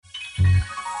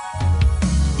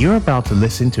You're about to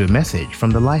listen to a message from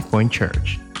the LifePoint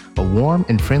Church, a warm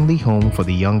and friendly home for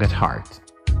the young at heart.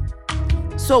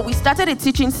 So we started a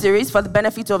teaching series for the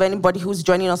benefit of anybody who's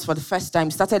joining us for the first time.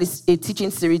 We started a teaching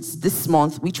series this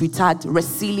month, which we tagged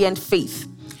Resilient Faith.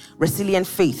 Resilient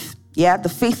faith. Yeah, the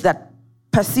faith that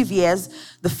perseveres,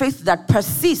 the faith that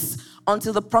persists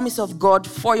until the promise of God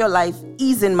for your life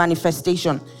is in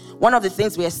manifestation. One of the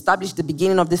things we established at the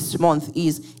beginning of this month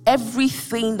is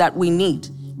everything that we need,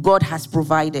 God has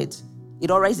provided. It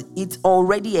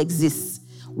already exists.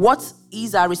 What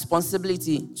is our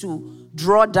responsibility? To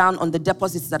draw down on the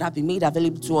deposits that have been made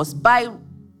available to us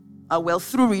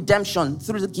through redemption,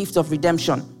 through the gift of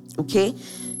redemption. Okay?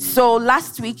 So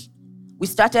last week, we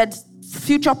started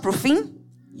future-proofing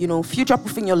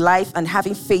your life and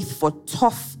having faith for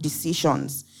tough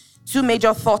decisions. Two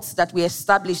major thoughts that we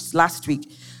established last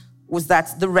week was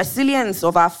that the resilience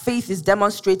of our faith is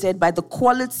demonstrated by the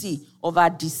quality of our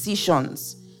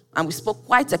decisions. And we spoke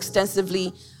quite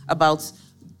extensively about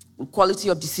quality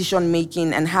of decision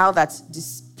making and how that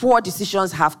poor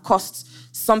decisions have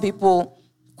cost some people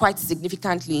quite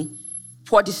significantly.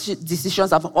 Poor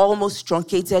decisions have almost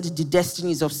truncated the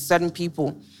destinies of certain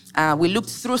people. We looked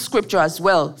through scripture as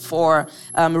well for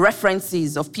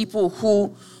references of people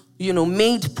who,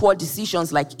 made poor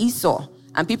decisions like Esau,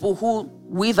 and people who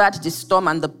withered the storm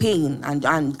and the pain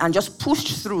and just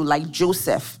pushed through like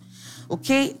Joseph.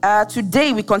 Okay,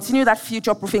 today we continue that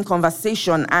future-proofing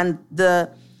conversation, and the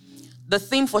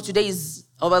theme for today is,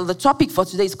 the topic for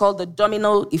today is called the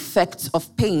domino effect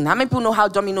of pain. How many people know how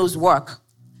dominoes work?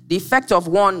 The effect of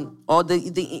one, or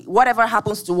the whatever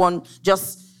happens to one,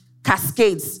 just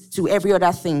cascades to every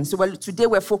other thing. So today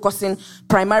we're focusing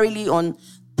primarily on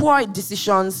poor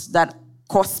decisions that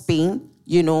cause pain,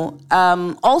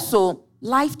 also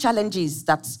life challenges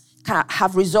that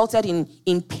have resulted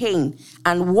in pain,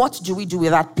 and what do we do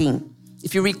with that pain?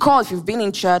 If you recall, if you've been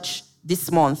in church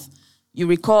this month, you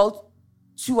recall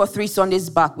 2 or 3 Sundays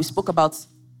back, we spoke about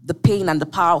the pain and the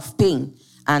power of pain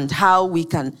and how we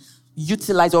can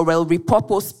utilize or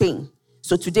repurpose pain.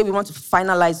 So today we want to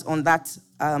finalize on that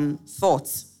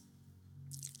thought.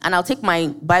 And I'll take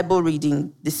my Bible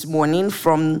reading this morning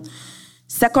from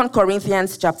 2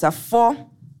 Corinthians chapter 4,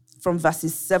 from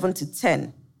verses 7 to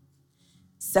 10.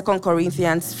 2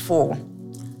 Corinthians 4,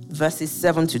 verses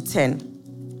 7 to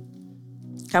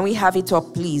 10. Can we have it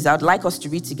up, please? I'd like us to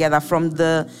read together from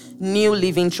the New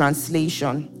Living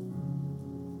Translation.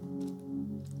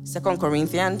 2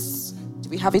 Corinthians, do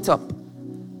we have it up?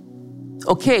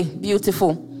 Okay,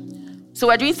 beautiful. So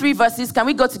we're doing 3 verses. Can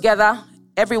we go together?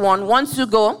 Everyone, 1, 2,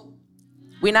 go.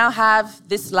 We now have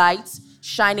this light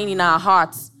shining in our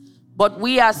hearts, but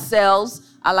we ourselves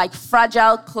are like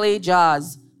fragile clay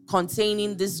jars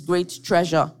containing this great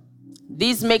treasure.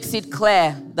 This makes it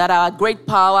clear that our great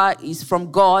power is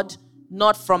from God,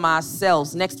 not from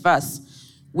ourselves. Next verse.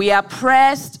 We are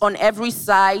pressed on every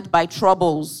side by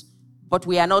troubles, but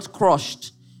we are not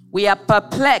crushed. We are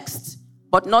perplexed,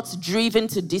 but not driven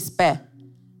to despair.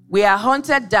 We are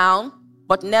hunted down,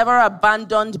 but never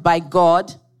abandoned by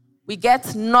God. We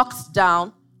get knocked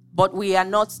down, but we are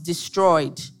not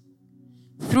destroyed.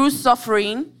 Through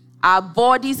suffering, our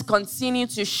bodies continue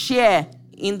to share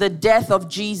in the death of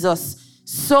Jesus,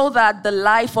 so that the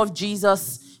life of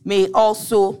Jesus may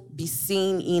also be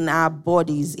seen in our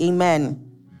bodies. Amen.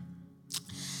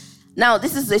 Now,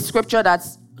 this is a scripture that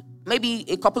maybe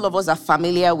a couple of us are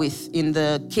familiar with in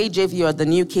the KJV or the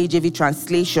New KJV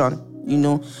translation,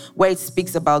 where it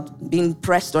speaks about being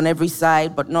pressed on every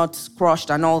side, but not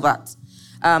crushed and all that.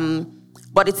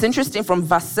 But it's interesting from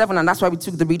verse 7, and that's why we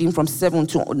took the reading from 7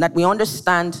 to that we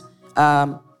understand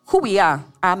who we are,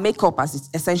 our makeup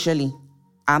essentially,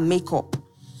 our makeup.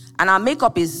 And our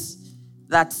makeup is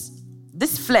that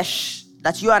this flesh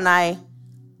that you and I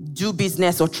do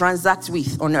business or transact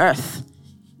with on earth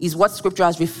is what scripture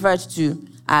has referred to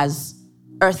as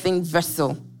earthen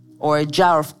vessel or a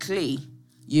jar of clay,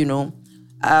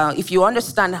 If you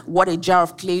understand what a jar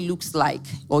of clay looks like,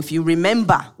 or if you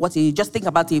remember just think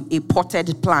about a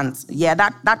potted plant. Yeah,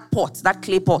 that pot, that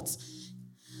clay pot.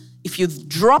 If you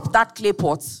drop that clay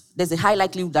pot, there's a high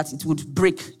likelihood that it would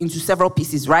break into several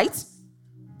pieces, right?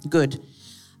 Good.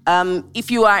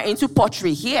 If you are into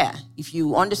pottery here, if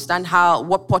you understand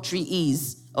what pottery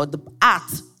is, or the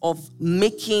art of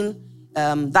making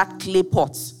that clay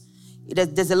pot,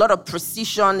 there's a lot of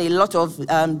precision, a lot of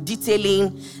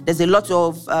detailing, there's a lot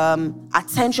of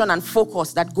attention and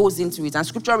focus that goes into it. And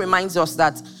scripture reminds us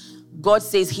that God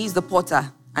says he's the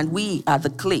potter and we are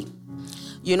the clay.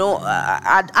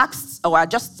 I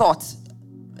just thought,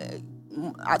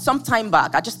 some time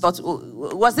back,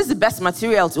 was this the best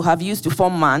material to have used to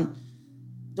form man?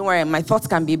 Don't worry, my thoughts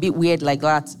can be a bit weird like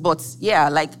that. But yeah,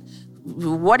 like,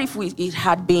 what if it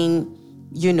had been,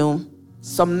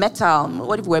 some metal?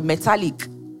 What if we're metallic?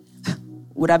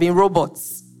 Would have been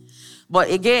robots.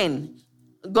 But again,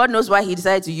 God knows why he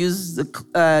decided to use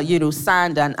the,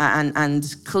 sand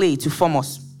and clay to form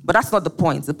us. But that's not the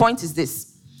point. The point is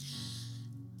this.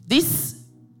 This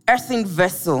earthen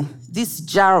vessel, this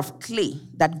jar of clay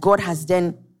that God has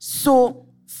then so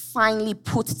finely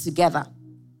put together,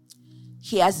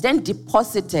 he has then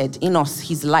deposited in us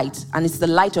his light, and it's the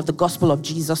light of the gospel of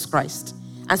Jesus Christ.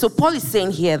 And so Paul is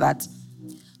saying here that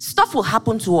stuff will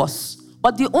happen to us,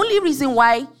 but the only reason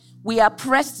why we are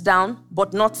pressed down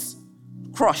but not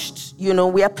crushed,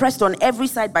 we are pressed on every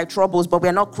side by troubles, but we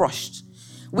are not crushed.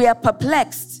 We are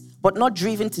perplexed but not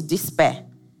driven to despair.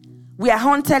 We are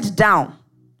hunted down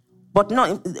but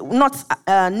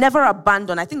never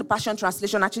abandoned. I think the Passion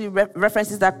Translation actually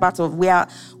references that part of we are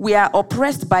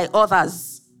oppressed by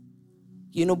others,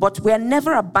 but we are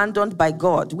never abandoned by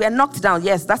God. We are knocked down.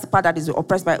 Yes, that's the part that is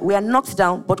oppressed by. We are knocked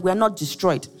down, but we are not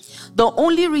destroyed. The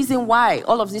only reason why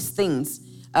all of these things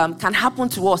can happen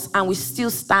to us and we still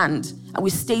stand and we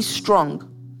stay strong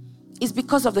is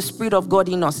because of the Spirit of God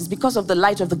in us. It's because of the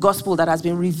light of the gospel that has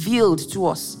been revealed to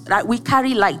us. That we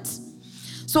carry light.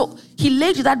 So he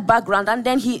laid that background, and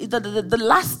then the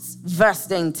last verse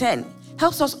then 10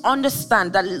 helps us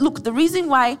understand that, look, the reason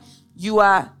why you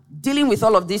are dealing with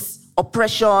all of this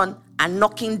oppression and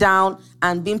knocking down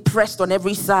and being pressed on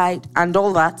every side and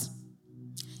all that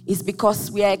is because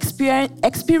we are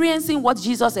experiencing what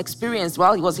Jesus experienced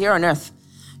while he was here on earth,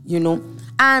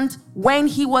 And when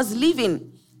he was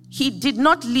living, he did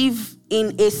not live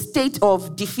in a state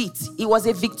of defeat. It was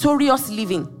a victorious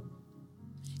living.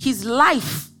 His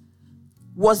life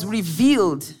was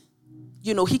revealed.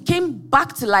 He came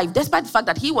back to life despite the fact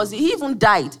that he even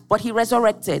died, but he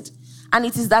resurrected. And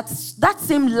it is that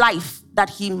same life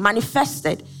that he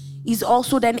manifested is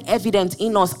also then evident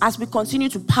in us as we continue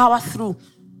to power through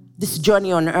this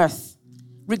journey on earth.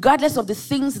 Regardless of the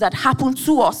things that happen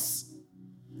to us,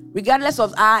 regardless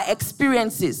of our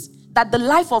experiences, that the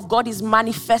life of God is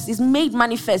made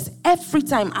manifest every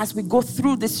time as we go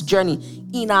through this journey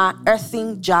in our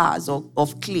earthen jars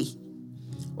of clay.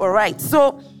 All right,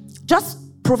 so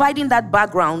just providing that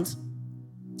background,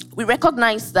 we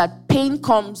recognize that pain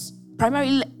comes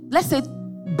primarily, let's say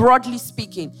broadly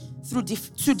speaking, through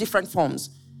two different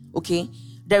forms, okay?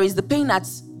 There is the pain that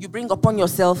you bring upon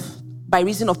yourself by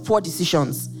reason of poor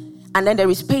decisions, and then there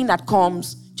is pain that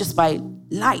comes just by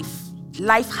life.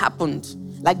 Life happened.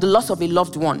 Like the loss of a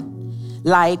loved one,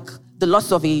 like the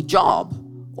loss of a job,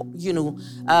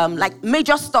 like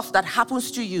major stuff that happens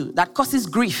to you that causes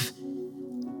grief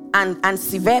and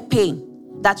severe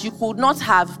pain that you could not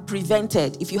have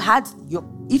prevented. If you had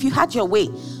your way,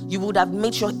 you would have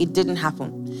made sure it didn't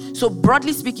happen. So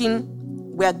broadly speaking,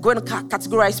 we are going to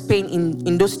categorize pain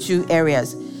in those two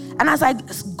areas. And as I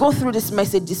go through this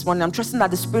message this morning, I'm trusting that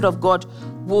the Spirit of God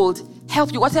would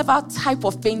help you, whatever type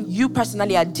of pain you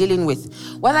personally are dealing with,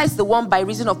 whether it's the one by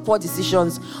reason of poor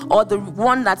decisions or the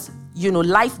one that,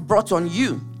 life brought on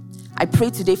you. I pray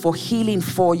today for healing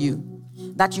for you,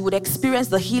 that you would experience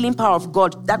the healing power of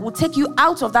God that will take you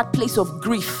out of that place of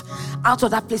grief, out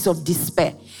of that place of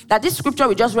despair. That this scripture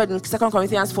we just read in 2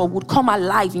 Corinthians 4 would come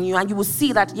alive in you, and you will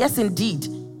see that, yes, indeed,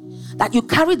 that you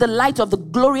carry the light of the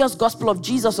glorious gospel of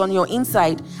Jesus on your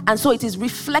inside, and so it is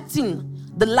reflecting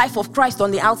the life of Christ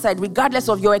on the outside, regardless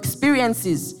of your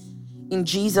experiences. In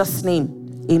Jesus'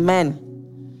 name,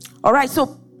 amen. All right,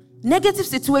 so negative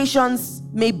situations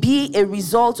may be a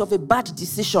result of a bad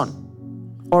decision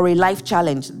or a life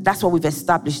challenge. That's what we've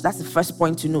established. That's the first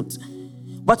point to note.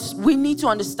 But we need to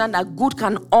understand that good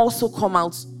can also come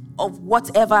out of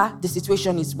whatever the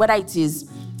situation is, whether it is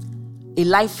a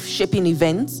life-shaping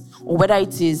event or whether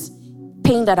it is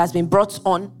pain that has been brought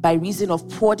on by reason of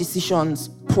poor decisions,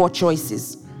 poor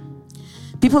choices.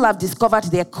 People have discovered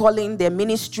their calling, their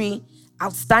ministry,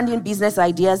 outstanding business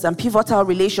ideas, and pivotal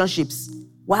relationships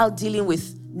while dealing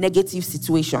with negative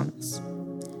situations.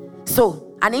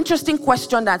 So, an interesting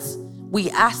question that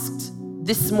we asked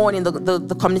this morning,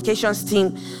 the communications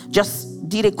team just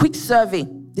did a quick survey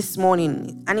this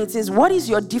morning, and it is, what is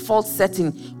your default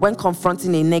setting when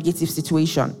confronting a negative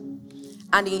situation?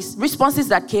 And the responses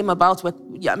that came about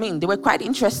they were quite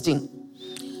interesting.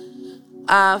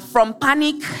 From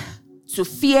panic to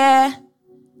fear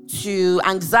to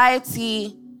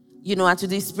anxiety, and to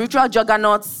the spiritual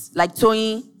juggernauts like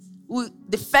Tony,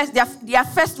 their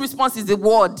first response is the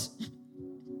word.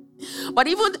 But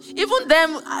even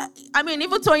them,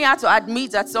 even Tony had to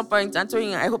admit at some point, and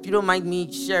Tony, I hope you don't mind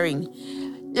me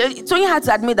sharing, So you had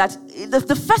to admit that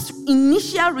the first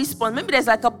initial response, maybe there's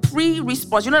like a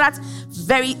pre-response. You know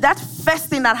that first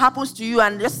thing that happens to you,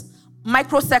 and just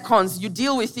microseconds, you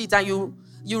deal with it and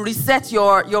you reset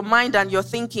your mind and your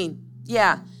thinking.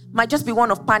 Yeah, might just be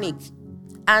one of panic.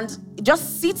 And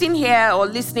just sitting here or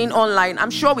listening online, I'm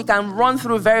sure we can run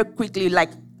through very quickly like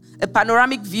a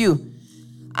panoramic view.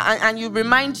 And you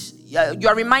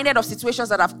are reminded of situations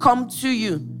that have come to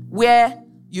you where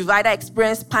you've either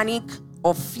experienced panic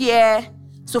or fear.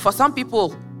 So for some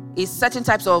people, it's certain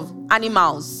types of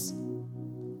animals.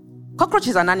 Cockroach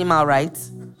is an animal, right?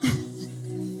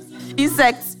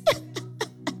 Insects.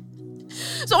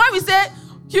 So when we say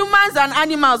humans and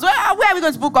animals, where are we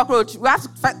going to put cockroach? We have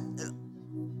to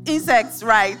insects,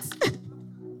 right?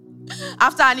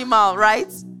 After animal,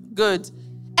 right? Good.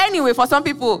 Anyway, for some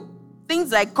people,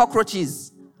 things like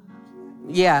cockroaches.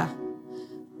 Yeah.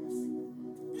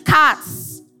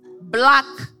 Cats. Black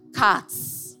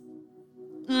cats.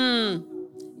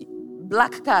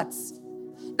 Black cats.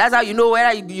 That's how you know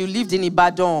whether you lived in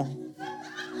Ibadan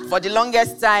for the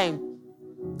longest time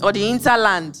or the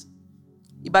hinterland.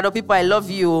 Ibadan people, I love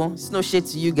you. It's no shade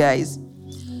to you guys.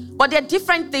 But there are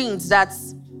different things that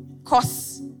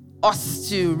cause us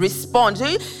to respond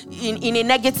in a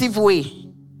negative way.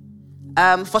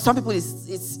 For some people,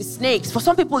 it's snakes. For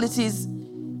some people, it is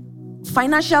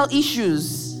financial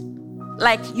issues.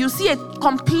 Like, you see a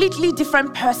completely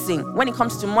different person when it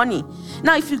comes to money.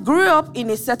 Now, if you grew up in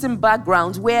a certain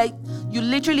background where you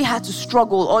literally had to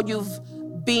struggle, or you've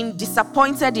been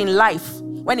disappointed in life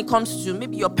when it comes to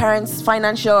maybe your parents'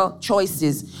 financial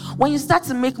choices, when you start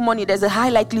to make money, there's a high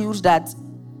likelihood that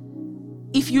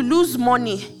if you lose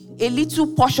money, a little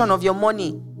portion of your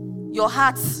money, your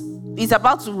heart is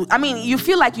about to, you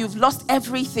feel like you've lost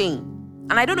everything.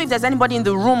 And I don't know if there's anybody in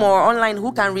the room or online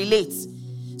who can relate.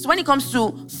 So when it comes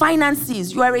to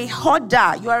finances, you are a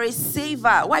hoarder, you are a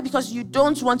saver. Why? Because you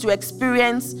don't want to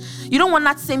you don't want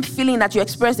that same feeling that you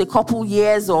experienced a couple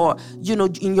years or,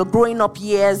 in your growing up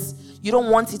years. You don't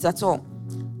want it at all.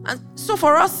 And so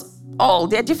for us all,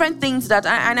 there are different things that,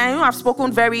 and I know I've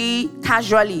spoken very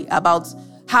casually about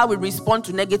how we respond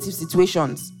to negative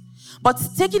situations. But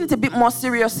taking it a bit more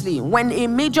seriously, when a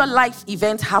major life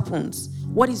event happens,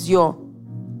 what is your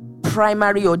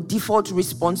primary or default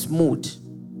response mode?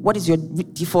 What is your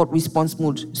default response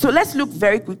mode? So let's look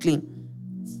very quickly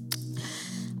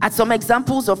at some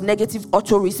examples of negative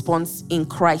auto-response in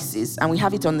crisis. And we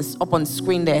have it up on the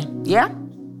screen there. Yeah?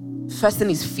 First thing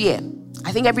is fear.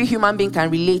 I think every human being can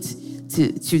relate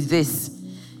to this.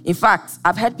 In fact,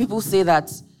 I've heard people say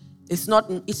that it's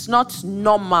not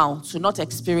normal to not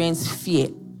experience fear.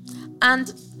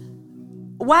 And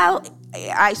while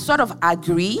I sort of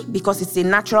agree, because it's a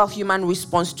natural human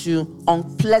response to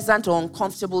unpleasant or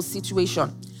uncomfortable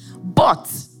situation.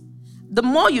 But the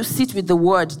more you sit with the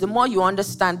word, the more you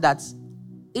understand that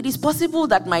it is possible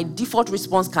that my default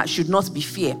response should not be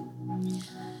fear.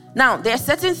 Now, there are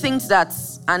certain things that,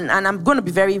 and I'm going to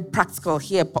be very practical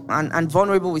here and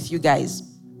vulnerable with you guys.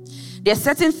 There are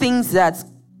certain things that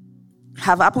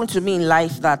have happened to me in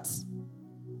life that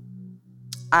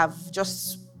I've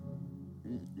just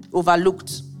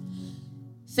overlooked.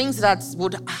 Things that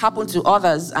would happen to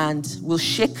others and will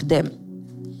shake them.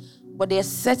 But there are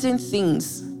certain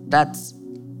things that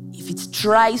if it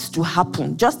tries to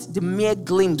happen, just the mere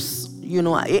glimpse,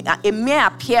 a mere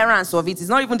appearance of it is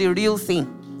not even the real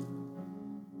thing,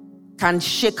 can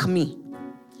shake me.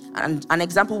 And an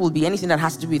example will be anything that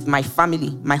has to do with my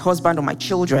family, my husband or my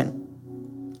children.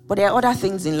 But there are other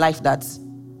things in life that,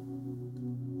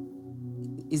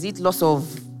 is it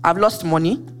I've lost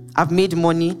money, I've made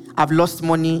money, I've lost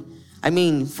money.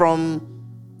 From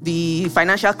the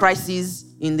financial crisis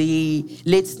in the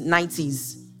late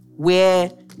 90s, where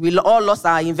we all lost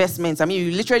our investments.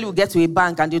 You literally will get to a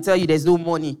bank and they'll tell you there's no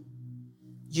money.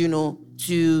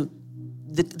 To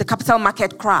the capital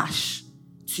market crash,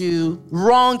 to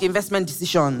wrong investment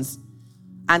decisions,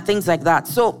 and things like that.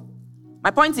 So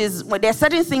my point is, there are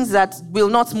certain things that will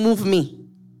not move me.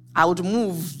 I would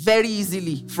move very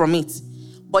easily from it.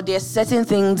 But there are certain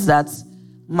things that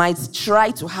might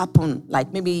try to happen,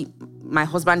 like maybe my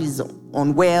husband is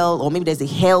unwell, or maybe there's a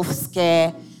health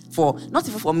scare not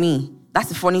even for me. That's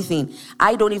the funny thing.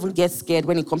 I don't even get scared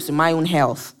when it comes to my own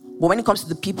health. But when it comes to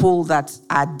the people that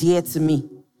are dear to me,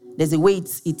 there's a way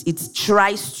it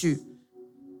tries to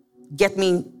get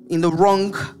me in the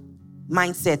wrong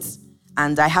mindset.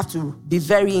 And I have to be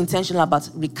very intentional about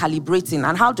recalibrating.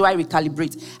 And how do I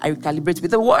recalibrate? I recalibrate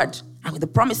with the word and with the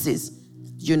promises.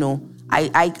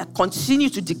 I continue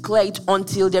to declare it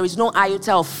until there is no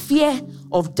iota of fear,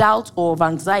 of doubt, or of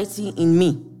anxiety in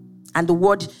me. And the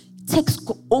word takes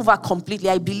over completely.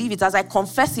 I believe it. As I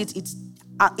confess it,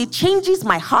 it changes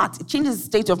my heart. It changes the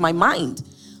state of my mind,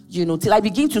 till I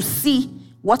begin to see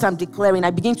what I'm declaring. I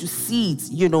begin to see it,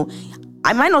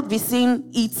 I might not be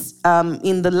seeing it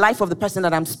in the life of the person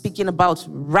that I'm speaking about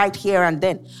right here and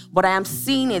then, but I am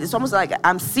seeing it. It's almost like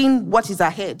I'm seeing what is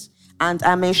ahead, and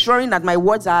I'm ensuring that my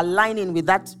words are aligning with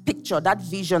that picture, that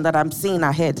vision that I'm seeing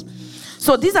ahead.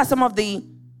 So these are some of the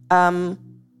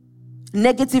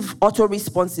negative auto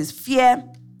responses. Fear,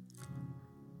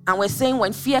 and we're saying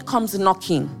when fear comes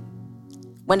knocking,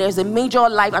 when there's a major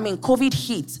COVID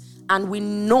hit, and we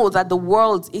know that the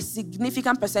world, a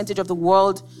significant percentage of the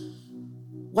world,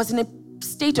 was in a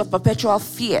state of perpetual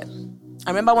fear. I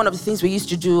remember one of the things we used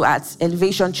to do at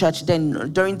Elevation Church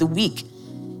then, during the week,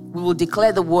 we will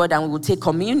declare the word and we will take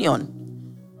communion.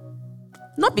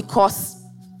 Not because,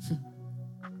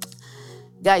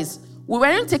 guys, we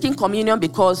weren't taking communion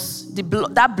because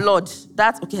that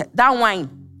wine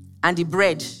and the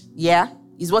bread,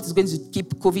 is what is going to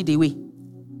keep COVID away.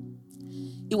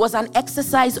 It was an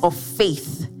exercise of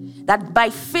faith, that by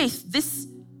faith, this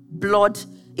blood,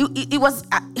 it was,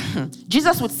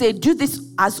 Jesus would say, do this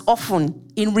as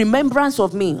often in remembrance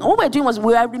of me. And what we're doing was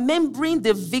we are remembering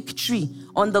the victory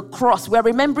on the cross. We are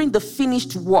remembering the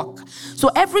finished work. So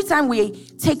every time we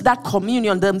take that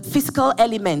communion, the physical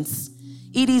elements,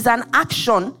 it is an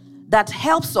action that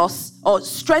helps us or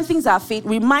strengthens our faith,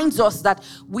 reminds us that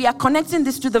we are connecting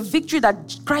this to the victory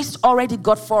that Christ already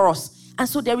got for us. And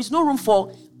so there is no room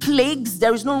for plagues,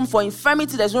 there is no room for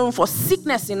infirmity, there's no room for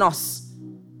sickness in us.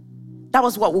 That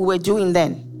was what we were doing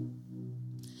then.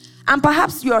 And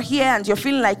perhaps you're here and you're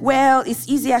feeling like, well, it's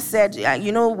easier said.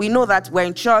 We know that we're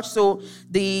in church, so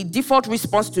the default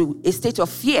response to a state of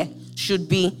fear should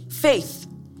be faith.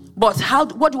 But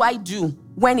what do I do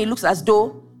when it looks as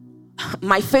though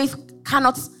my faith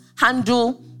cannot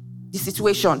handle the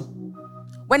situation?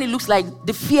 When it looks like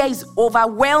the fear is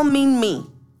overwhelming me?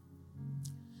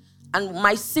 And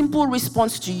my simple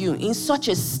response to you in such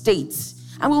a state,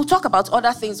 and we will talk about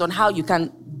other things on how you can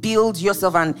build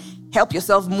yourself and help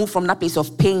yourself move from that place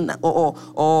of pain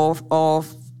or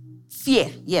fear,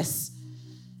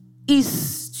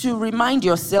 is to remind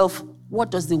yourself, what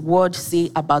does the word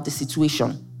say about the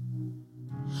situation?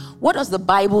 What does the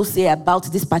Bible say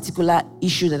about this particular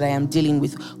issue that I am dealing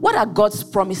with? What are God's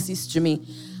promises to me?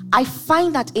 I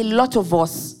find that a lot of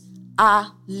us are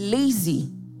lazy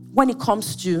when it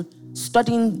comes to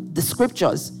studying the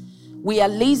scriptures. We are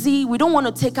lazy. We don't want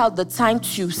to take out the time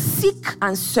to seek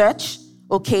and search,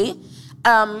 okay?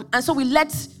 And so we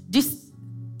let these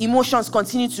emotions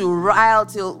continue to rile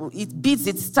till it beats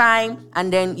its time,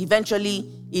 and then eventually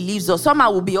it leaves us.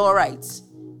 Somehow we'll be all right.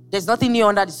 There's nothing new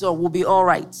under the sun. We'll be all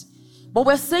right. But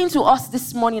we're saying to us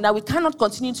this morning that we cannot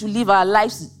continue to live our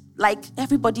lives like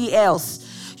everybody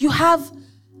else. You have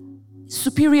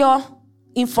superior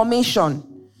information.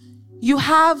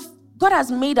 God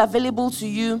has made available to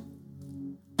you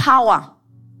power.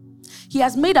 He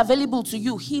has made available to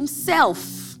you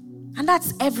himself. And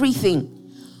that's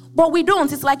everything. But we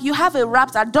don't. It's like you have a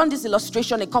wrapped, I've done this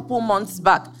illustration a couple months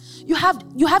back. You have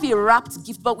a wrapped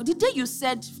gift, but the day you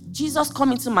said, Jesus,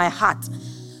 come into my heart,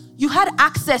 you had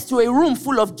access to a room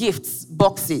full of gifts,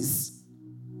 boxes.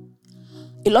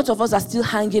 A lot of us are still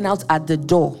hanging out at the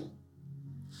door.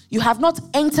 You have not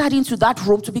entered into that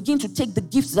room to begin to take the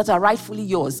gifts that are rightfully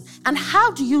yours. And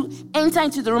how do you enter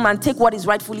into the room and take what is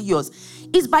rightfully yours?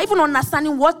 It's by even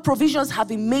understanding what provisions have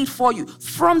been made for you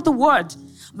from the word.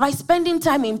 By spending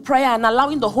time in prayer and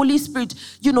allowing the Holy Spirit,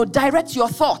 direct your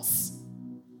thoughts.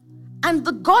 And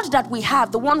the God that we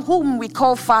have, the one whom we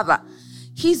call Father,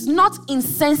 he's not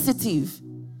insensitive.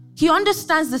 He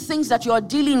understands the things that you're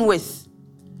dealing with.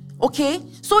 Okay?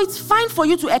 So it's fine for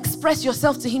you to express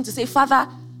yourself to him, to say, Father,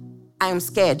 I am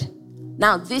scared.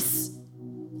 Now, this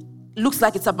looks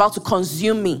like it's about to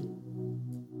consume me.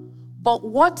 But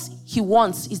what he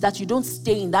wants is that you don't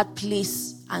stay in that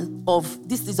place of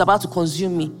this is about to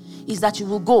consume me. Is that you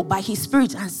will go by his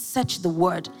Spirit and search the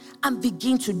word and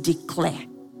begin to declare.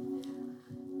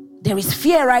 There is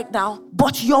fear right now,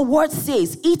 but your word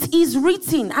says it is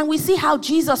written. And we see how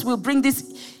Jesus will bring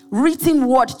this written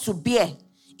word to bear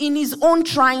in his own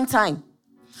trying time.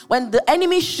 When the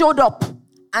enemy showed up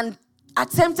and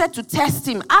attempted to test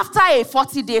him after a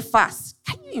 40-day fast.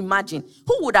 Can you imagine?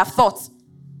 Who would have thought?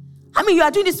 You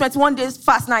are doing this 21 days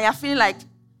fast now. You're feeling like,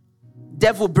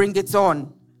 devil, bring it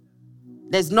on.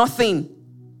 There's nothing.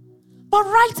 But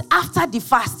right after the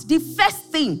fast, the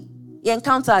first thing he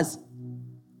encounters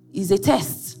is a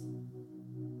test.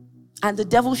 And the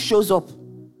devil shows up.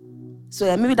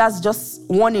 So maybe that's just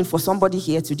warning for somebody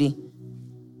here today.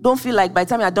 Don't feel like by the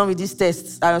time you're done with these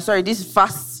tests, this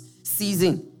fast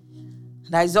season.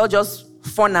 That is all just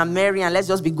fun and merry and let's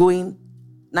just be going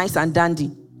nice and dandy.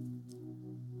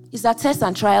 Is that tests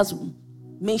and trials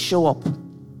may show up.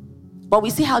 But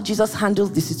we see how Jesus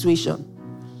handles the situation.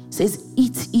 He says,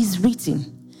 it is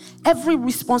written. Every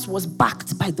response was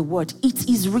backed by the word. It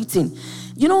is written.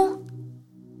 You know,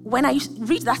 when I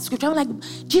read that scripture, I'm like,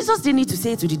 Jesus didn't need to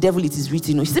say to the devil, it is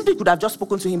written. He simply could have just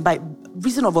spoken to him by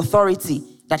reason of authority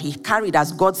that he carried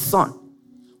as God's son.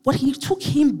 But he took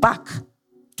him back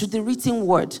to the written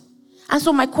word. And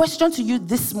so my question to you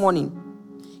this morning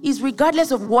is,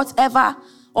 regardless of whatever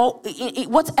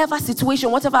situation,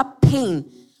 whatever pain,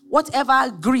 whatever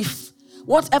grief,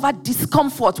 whatever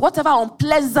discomfort, whatever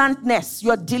unpleasantness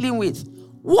you're dealing with,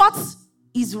 what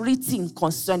is written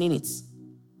concerning it?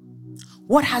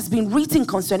 What has been written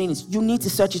concerning it? You need to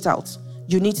search it out.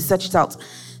 You need to search it out.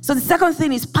 So the second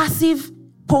thing is passive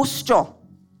posture.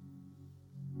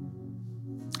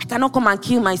 I cannot come and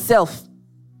kill myself.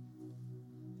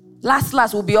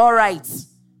 Last will be all right.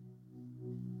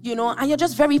 You know, and you're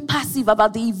just very passive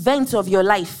about the events of your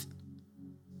life.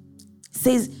 It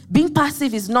says being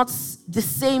passive is not the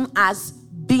same as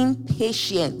being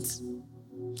patient.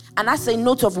 And that's a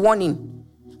note of warning.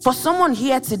 For someone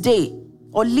here today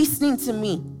or listening to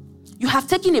me, you have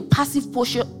taken a passive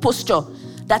posture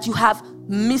that you have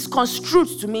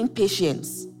misconstrued to mean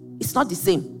patience. It's not the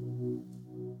same.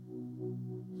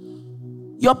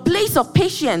 Your place of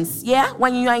patience,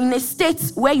 when you are in a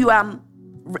state where you are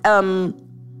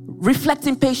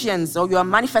reflecting patience, or you are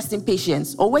manifesting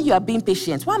patience, or where you are being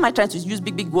patient. Why am I trying to use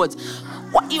big words?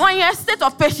 When you're in a state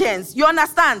of patience, you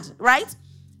understand, right?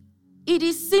 It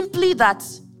is simply that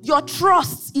your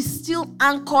trust is still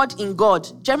anchored in God.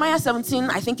 Jeremiah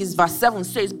 17, I think is verse 7,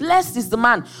 says, blessed is the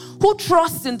man who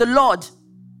trusts in the Lord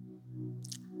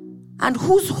and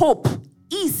whose hope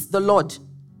is the Lord.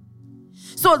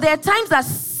 So there are times that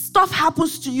stuff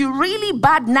happens to you, really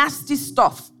bad, nasty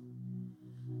stuff.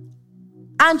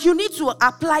 And you need to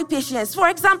apply patience. For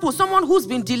example, someone who's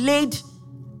been delayed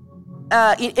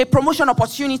in a promotion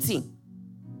opportunity.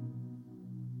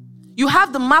 You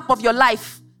have the map of your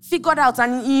life figured out,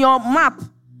 and in your map,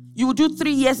 you will do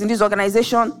 3 years in this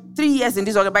organization, 3 years in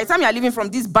this organization. By the time you are leaving from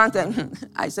this bank,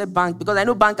 I said bank because I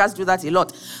know bankers do that a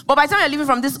lot. But by the time you are leaving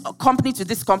from this company to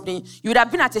this company, you would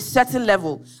have been at a certain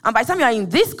level. And by the time you are in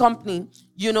this company,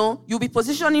 you know, you'll be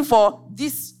positioning for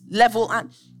this level.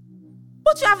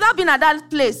 But you have not been at that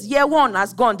place. Year 1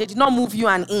 has gone. They did not move you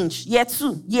an inch. Year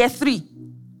 2, year 3.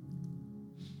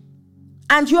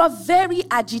 And you are very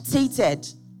agitated.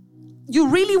 You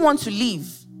really want to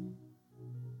leave.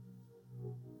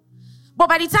 But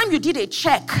by the time you did a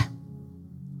check,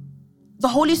 the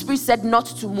Holy Spirit said not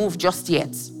to move just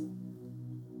yet.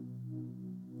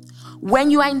 When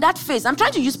you are in that phase, I'm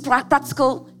trying to use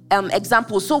practical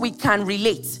examples so we can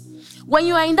relate. When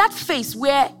you are in that phase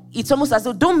where it's almost as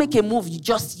though, don't make a move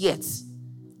just yet.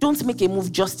 Don't make a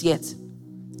move just yet.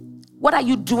 What are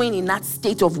you doing in that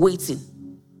state of waiting?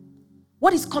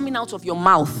 What is coming out of your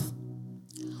mouth?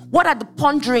 What are the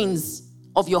ponderings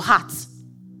of your heart?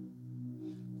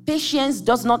 Patience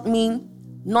does not mean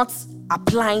not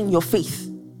applying your faith.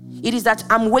 It is that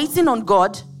I'm waiting on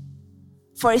God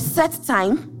for a set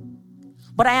time,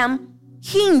 but I am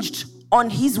hinged on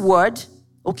His word,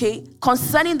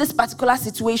 concerning this particular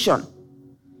situation.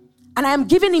 And I am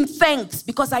giving Him thanks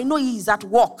because I know He is at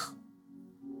work.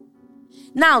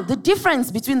 Now, the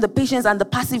difference between the patience and the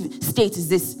passive state is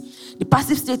this. The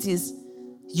passive state is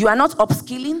you are not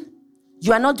upskilling,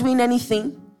 you are not doing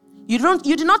anything. You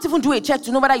do not even do a check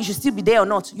to know whether you should still be there or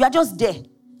not. You are just there.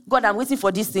 God, I'm waiting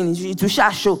for this thing. It will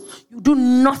show. You do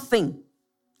nothing.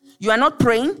 You are not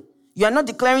praying. You are not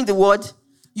declaring the word.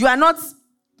 You are not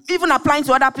even applying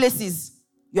to other places.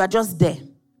 You are just there.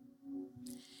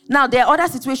 Now, there are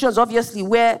other situations, obviously,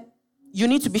 where you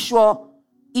need to be sure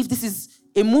if this is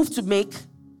a move to make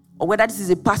or whether this is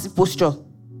a passive posture.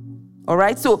 All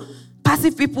right? So,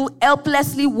 passive people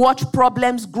helplessly watch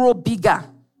problems grow bigger.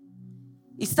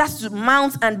 It starts to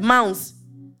mount and mount,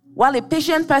 while a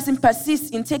patient person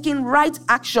persists in taking right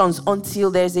actions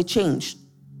until there's a change.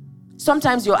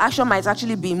 Sometimes your action might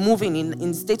actually be moving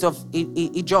in state of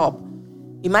a job.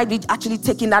 It might be actually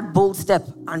taking that bold step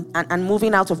and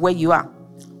moving out of where you are.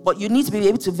 But you need to be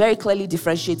able to very clearly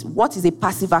differentiate what is a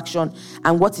passive action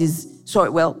and what is,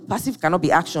 passive cannot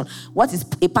be action. What is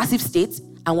a passive state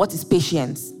and what is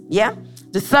patience? Yeah?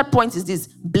 The third point is this,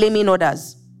 blaming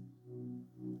others.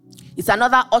 It's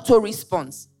another auto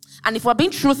response. And if we're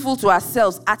being truthful to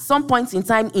ourselves, at some point in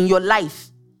time in your life,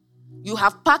 you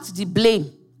have parked the blame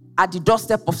at the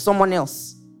doorstep of someone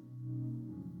else.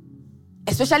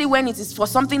 Especially when it is for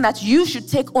something that you should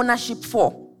take ownership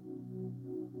for.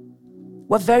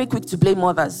 we're very quick to blame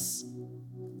others.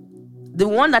 The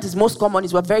one that is most common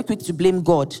is we're very quick to blame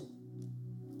God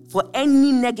for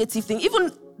any negative thing.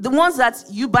 Even the ones that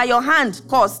you by your hand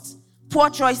caused, poor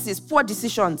choices, poor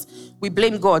decisions, we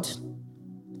blame God.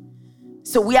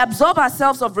 So we absolve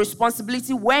ourselves of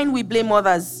responsibility when we blame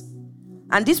others.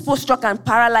 And this posture can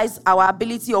paralyze our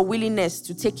ability or willingness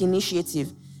to take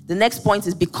initiative. The next point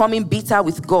is becoming bitter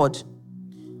with God.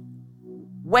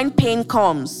 When pain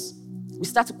comes, we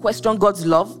start to question God's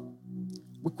love.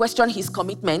 We question his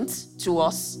commitment to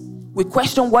us. We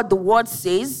question what the word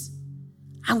says.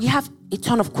 And we have a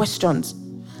ton of questions.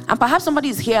 And perhaps somebody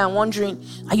is here and wondering,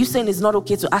 are you saying it's not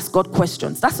okay to ask God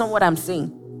questions? That's not what I'm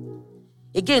saying.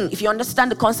 Again, if you understand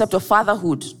the concept of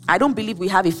fatherhood, I don't believe we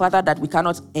have a father that we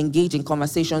cannot engage in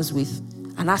conversations with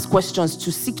and ask questions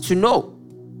to seek to know.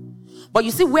 But you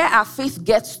see where our faith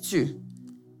gets to.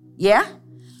 Yeah?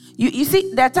 You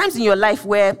see, there are times in your life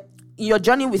where in your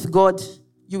journey with God,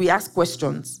 you will ask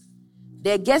questions.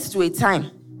 There gets to a time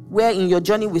where in your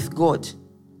journey with God,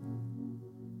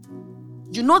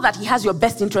 you know that he has your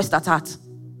best interest at heart.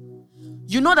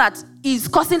 You know that he's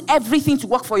causing everything to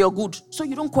work for your good, so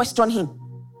you don't question him.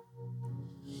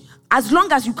 As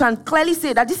long as you can clearly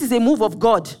say that this is a move of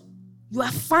God, you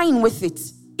are fine with it.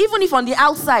 Even if on the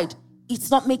outside, it's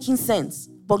not making sense.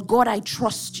 But God, I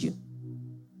trust you.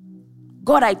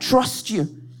 God, I trust you.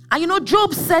 And you know,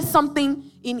 Job said something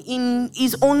in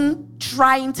his own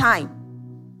trying time.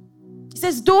 He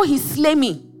says, though he slay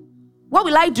me, what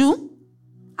will I do?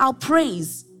 I'll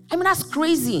praise. I mean, that's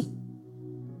crazy.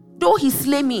 Though he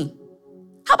slay me.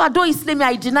 How about though he slay me,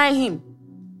 I deny him?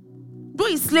 Though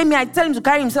he slay me, I tell him to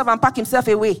carry himself and pack himself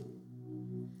away.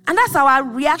 And that's our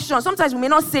reaction. Sometimes we may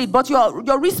not say it, but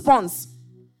your response.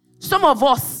 Some of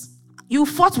us, you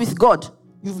fought with God,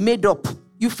 you've made up.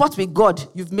 You fought with God,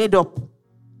 you've made up.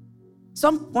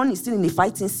 Someone is still in the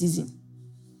fighting season.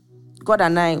 God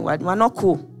and I, we're not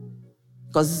cool.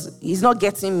 Because he's not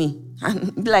getting me.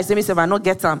 And like say myself, I not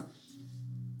get him.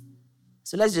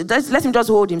 So let him just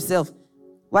hold himself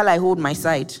while I hold my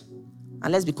side.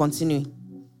 And let's be continuing.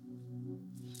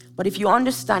 But if you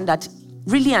understand that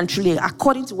really and truly,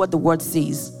 according to what the word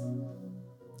says,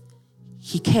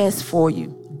 he cares for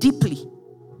you deeply.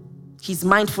 He's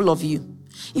mindful of you.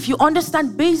 If you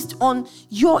understand based on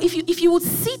if you would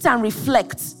sit and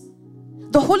reflect,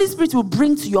 the Holy Spirit will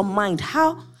bring to your mind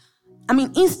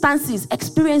instances,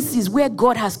 experiences where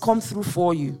God has come through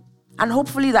for you. And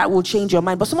hopefully that will change your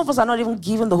mind. But some of us are not even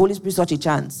giving the Holy Spirit such a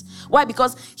chance. Why?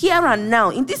 Because here and now,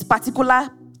 in this particular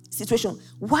situation,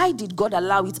 why did God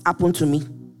allow it to happen to me?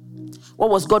 What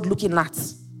was God looking at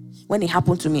when it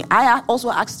happened to me? I also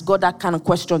asked God that kind of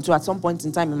question too at some point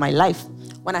in time in my life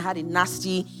when I had a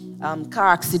nasty car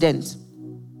accident.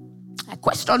 I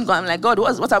questioned God. I'm like, God,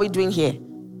 what are we doing here?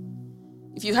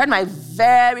 If you heard my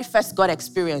very first God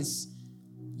experience,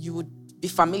 you would be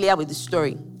familiar with the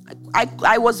story.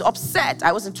 I was upset.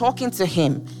 I wasn't talking to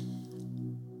him.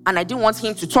 And I didn't want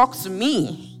him to talk to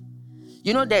me.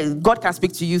 You know that God can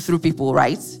speak to you through people,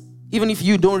 right? Even if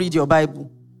you don't read your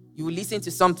Bible. You will listen to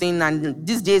something, and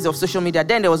these days of social media,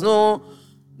 then there was the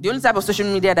only type of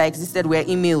social media that existed were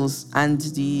emails and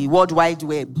the World Wide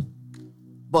Web.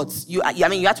 But you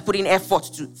had to put in effort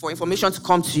for information to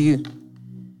come to you.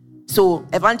 So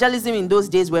evangelism in those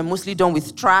days were mostly done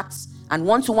with tracts and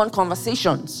one-to-one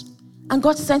conversations. And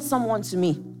God sent someone to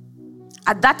me.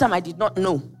 At that time, I did not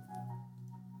know.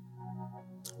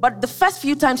 But the first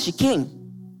few times she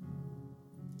came,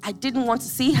 I didn't want to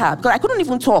see her because I couldn't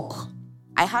even talk.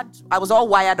 I was all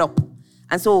wired up.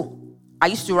 And so I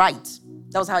used to write.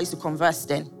 That was how I used to converse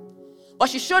then. But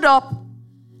she showed up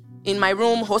in my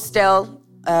room, hostel,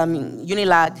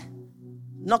 Unilag,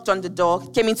 knocked on the door,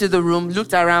 came into the room,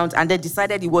 looked around, and then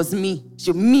decided it was me.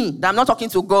 That I'm not talking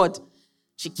to God.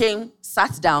 She came,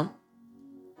 sat down,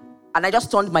 and I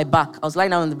just turned my back. I was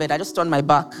lying down on the bed. I just turned my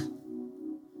back,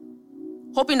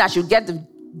 hoping that she'd get the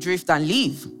drift and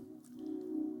leave.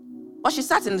 But she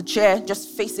sat in the chair,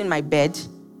 just facing my bed.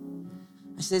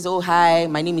 And she says, oh, hi,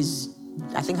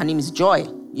 I think her name is Joy,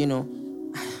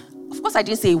 Of course, I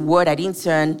didn't say a word. I didn't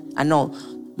turn, and no.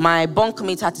 My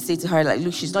bunkmate had to say to her,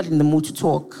 look, she's not in the mood to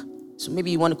talk. So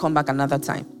maybe you want to come back another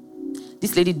time.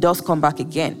 This lady does come back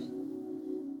again.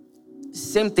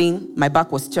 Same thing, my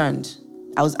back was turned.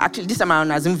 I was actually, this time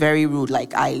around, I wasn't very rude.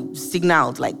 I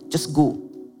signaled, just go.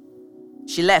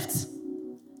 She left.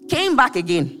 Came back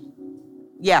again.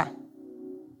 Yeah.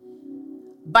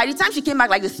 By the time she came back,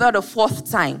 the third or fourth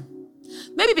time,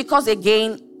 maybe because,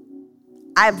 again,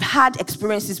 I've had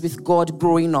experiences with God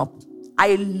growing up.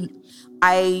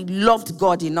 I loved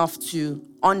God enough to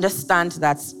understand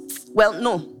that Well,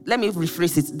 no, let me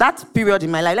rephrase it. That period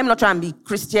in my life, let me not try and be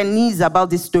Christianese about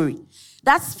this story.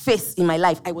 That phase in my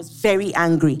life, I was very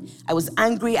angry. I was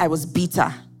angry, I was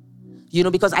bitter.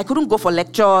 Because I couldn't go for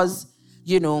lectures,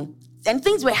 and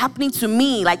things were happening to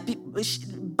me, like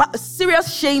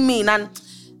serious shaming, and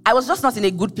I was just not in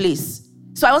a good place.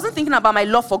 So I wasn't thinking about my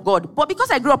love for God. But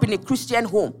because I grew up in a Christian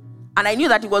home, and I knew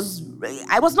that I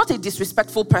was not a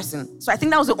disrespectful person. So I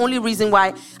think that was the only reason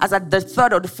why, as at the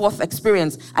third or the fourth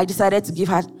experience, I decided to give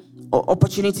her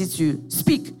opportunity to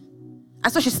speak.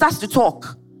 And so she starts to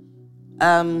talk.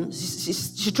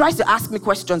 She tries to ask me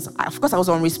questions. Of course, I was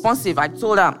unresponsive. I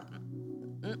told her,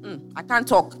 I can't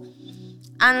talk.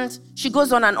 And she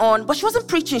goes on and on, but she wasn't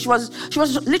preaching. She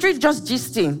was literally just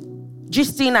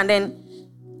gisting, and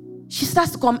then she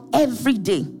starts to come every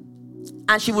day.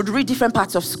 And she would read different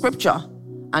parts of scripture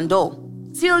and all.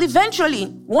 Till eventually,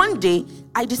 one day,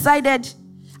 I decided,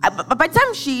 by the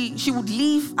time she would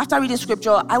leave after reading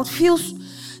scripture, I would feel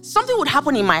something would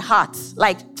happen in my heart.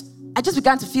 Like, I just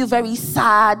began to feel very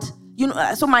sad.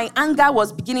 So my anger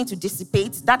was beginning to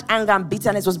dissipate. That anger and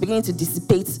bitterness was beginning to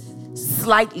dissipate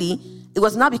slightly. It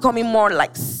was now becoming more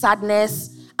like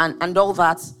sadness and all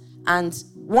that. And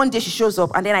one day she shows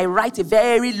up, and then I write a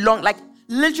very long, like,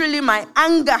 literally my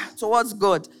anger towards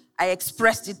God, I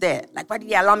expressed it there. Like, why did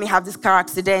he allow me to have this car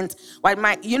accident? Why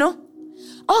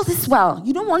all this while,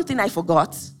 one thing I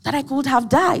forgot, that I could have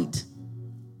died.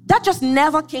 That just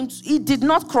never it did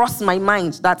not cross my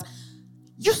mind that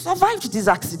you survived this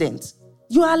accident.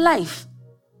 You are alive.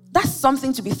 That's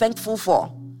something to be thankful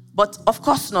for. But of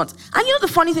course not. And the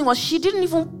funny thing was, she didn't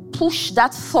even push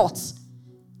that thought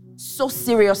so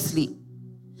seriously.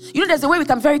 There's a way we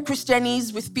can very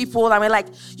Christianese with people, and we're like,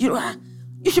 you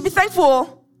should be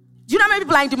thankful. Do you know how many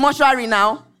people are in the mortuary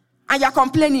now? And you're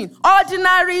complaining.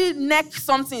 Ordinary neck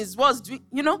somethings was doing,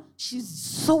 she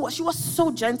was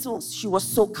so gentle. She was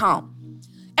so calm.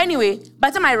 Anyway, by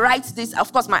the time I write this,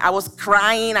 of course, I was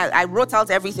crying. I wrote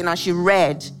out everything, and she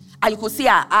read. And you could see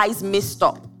her eyes messed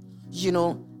up,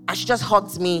 and she just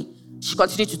hugged me. She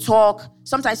continued to talk.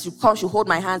 Sometimes she'd come, she'd hold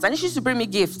my hands, and then she used to bring me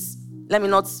gifts. Let me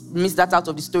not miss that out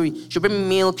of the story. She'd bring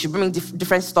me milk, she'd bring me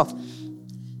different stuff.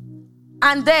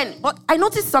 And then, but I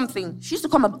noticed something. She used to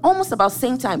come almost about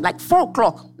same time, like 4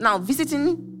 o'clock. Now,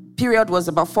 visiting period was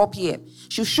about 4 p.m.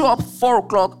 She'll show up 4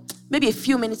 o'clock, maybe a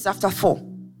few minutes after 4,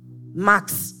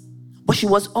 max. But she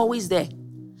was always there.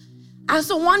 And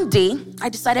so one day, I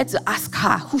decided to ask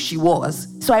her who she was.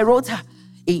 So I wrote her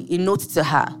a note to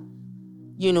her.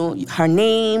 Her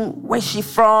name, where's she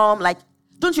from? Like,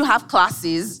 don't you have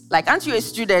classes? Like, aren't you a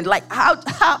student? Like,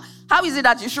 how is it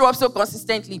that you show up so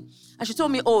consistently? And she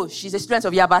told me, she's a student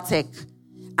of Yaba Tech.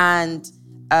 And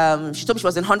she told me she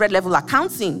was in 100 level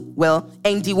accounting. Well,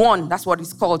 ND1, that's what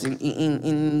it's called in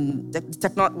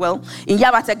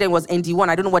Yaba Tech, there was ND1.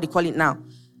 I don't know what they call it now.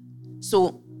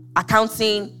 So,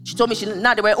 accounting, she told me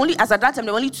there were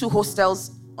only 2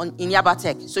 hostels in Yaba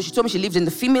Tech. So she told me she lived in the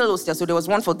female hostel. So there was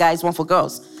one for guys, one for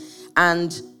girls.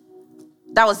 And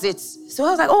that was it. So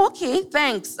I was like, okay,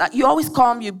 thanks. You always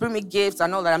come, you bring me gifts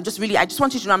and all that. I just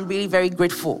want you to know I'm really very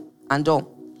grateful and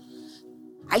all.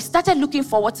 I started looking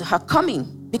forward to her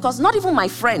coming because not even my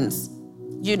friends,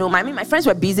 my friends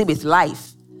were busy with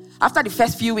life. After the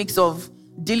first few weeks of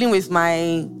dealing with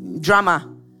my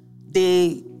drama,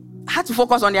 they had to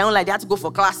focus on their own life. They had to go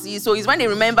for classes. So it's when they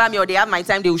remember me or they have my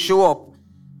time, they will show up,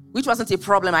 which wasn't a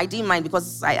problem. I didn't mind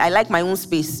because I like my own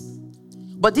space.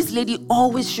 But this lady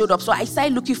always showed up. So I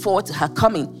started looking forward to her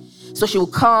coming. So she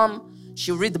would come,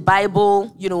 she would read the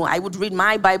Bible. I would read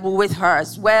my Bible with her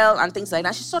as well and things like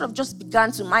that. She sort of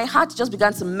my heart just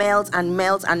began to melt and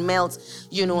melt and melt,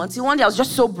 until one day I was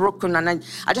just so broken. And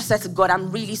I just said to God,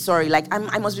 I'm really sorry. Like,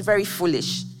 I must be very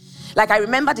foolish. Like, I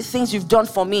remember the things you've done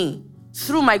for me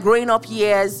through my growing up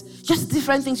years, just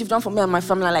different things you've done for me and my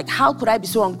family. Like, how could I be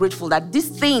so ungrateful that this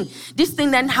thing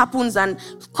then happens and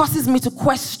causes me to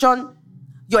question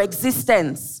your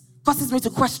existence, causes me to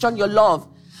question your love.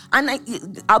 And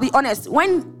I'll be honest,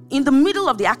 when in the middle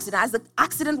of the accident, as the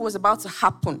accident was about to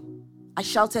happen, I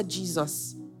shouted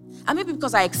Jesus. And maybe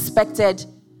because I expected,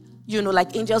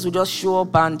 like angels would just show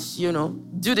up and,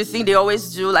 do the thing they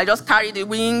always do, like just carry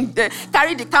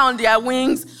the car on their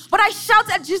wings. But I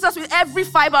shouted Jesus with every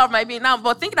fiber of my being. Now,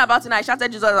 but thinking about it, I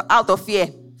shouted Jesus out of fear.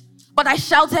 But I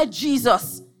shouted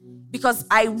Jesus because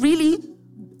I really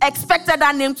expected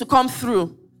that name to come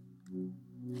through.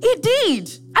 It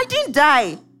did. I didn't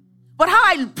die. But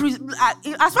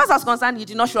as far as I was concerned, he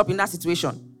did not show up in that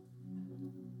situation.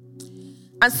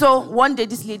 And so one day,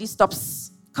 this lady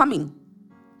stops coming.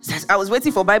 I was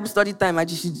waiting for Bible study time, and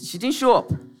she didn't show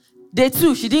up. Day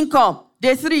 2, she didn't come.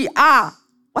 Day 3,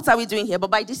 what are we doing here?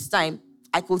 But by this time,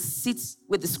 I could sit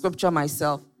with the scripture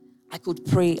myself. I could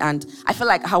pray, and I felt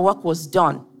like her work was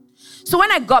done. So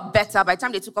when I got better, by the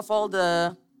time they took off all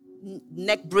the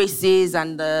neck braces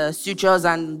and the sutures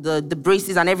and the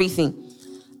braces and everything,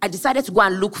 I decided to go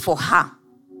and look for her.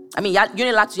 I mean,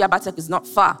 Unilag to Yabatek is not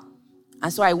far.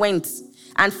 And so I went.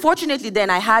 And fortunately then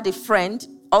I had a friend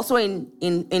also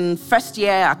in first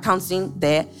year accounting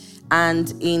there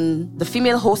and in the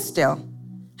female hostel.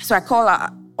 So I called her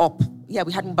up. Yeah,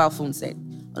 we had mobile phones there.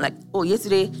 I'm like, oh,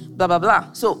 yesterday, blah, blah,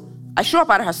 blah. So I show up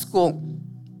at her school.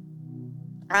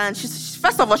 And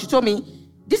first of all, she told me,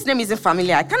 this name isn't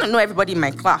familiar. I kind of know everybody in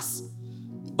my class.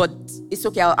 But it's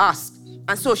okay, I'll ask.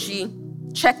 And so she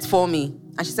checked for me.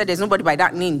 And she said, there's nobody by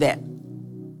that name there.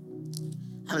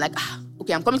 I'm like,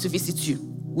 okay, I'm coming to visit you.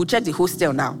 We'll check the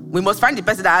hostel now. We must find the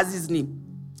person that has his name.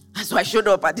 And so I showed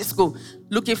up at this school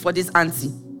looking for this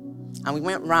auntie. And we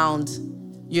went round,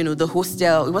 the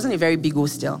hostel. It wasn't a very big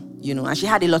hostel, and she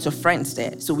had a lot of friends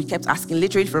there. So we kept asking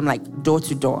literally from like door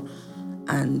to door.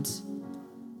 And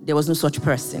there was no such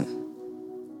person.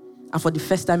 And for the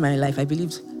first time in my life, I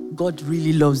believed God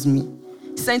really loves me.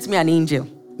 He sent me an angel.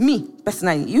 Me,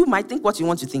 personally. You might think what you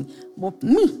want to think. But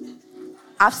me,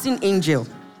 I've seen angel.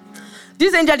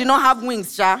 This angel did not have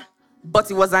wings,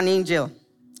 but it was an angel.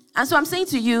 And so I'm saying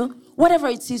to you, whatever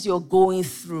it is you're going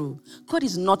through, God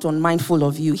is not unmindful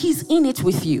of you. He's in it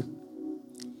with you.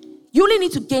 You only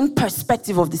need to gain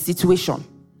perspective of the situation.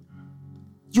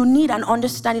 You need an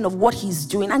understanding of what he's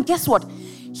doing. And guess what?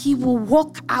 He will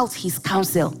work out his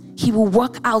counsel. He will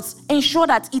work out, ensure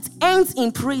that it ends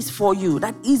in praise for you,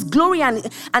 that his glory and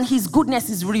his goodness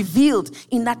is revealed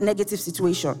in that negative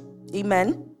situation.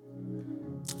 Amen.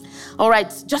 All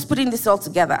right, just putting this all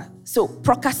together. So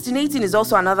procrastinating is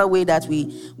also another way that we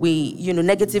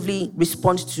negatively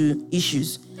respond to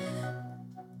issues.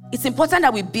 It's important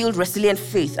that we build resilient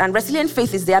faith. And resilient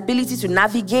faith is the ability to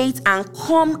navigate and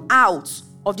come out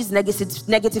of these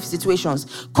negative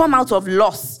situations, come out of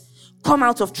loss, come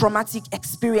out of traumatic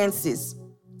experiences.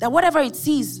 That whatever it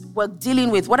is we're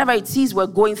dealing with, whatever it is we're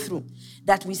going through,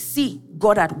 that we see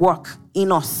God at work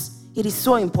in us. It is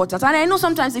so important. And I know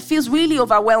sometimes it feels really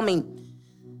overwhelming.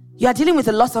 You are dealing with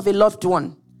the loss of a loved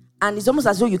one, and it's almost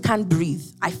as though you can't breathe.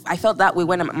 I felt that way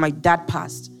when my dad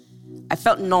passed. I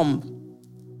felt numb,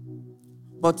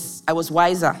 but I was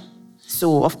wiser.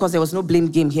 So, of course, there was no blame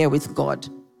game here with God.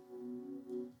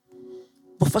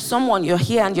 But for someone, you're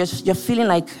here and you're feeling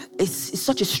like it's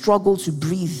such a struggle to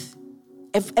breathe.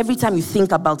 Every time you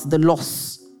think about the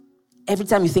loss, every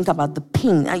time you think about the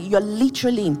pain, you're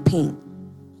literally in pain.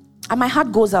 And my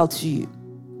heart goes out to you.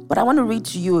 But I want to read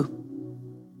to you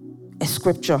a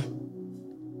scripture.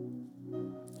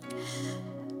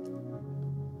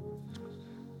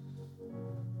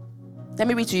 Let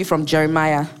me read to you from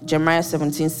Jeremiah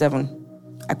 17:7.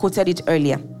 I quoted it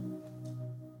earlier.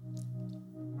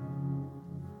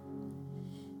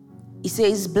 He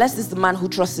says, blessed is the man who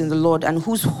trusts in the Lord and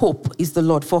whose hope is the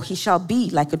Lord, for he shall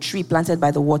be like a tree planted by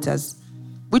the waters,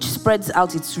 which spreads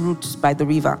out its roots by the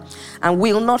river, and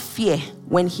will not fear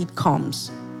when heat comes.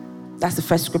 That's the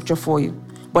first scripture for you.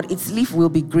 But its leaf will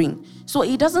be green. So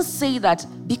he doesn't say that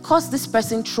because this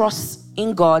person trusts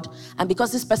in God and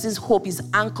because this person's hope is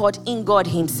anchored in God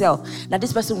himself, that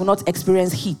this person will not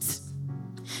experience heat.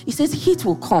 He says heat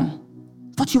will come,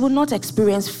 but you will not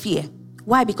experience fear.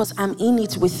 Why? Because I'm in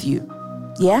it with you.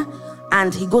 Yeah?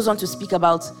 And he goes on to speak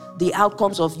about the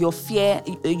outcomes of your fear,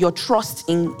 your trust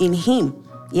in him.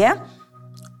 Yeah?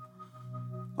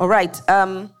 All right.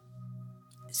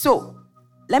 So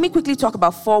let me quickly talk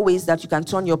about 4 ways that you can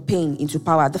turn your pain into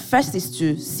power. The first is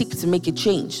to seek to make a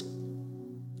change.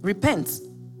 Repent.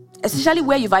 Especially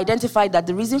where you've identified that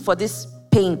the reason for this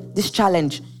pain, this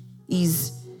challenge,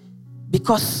 is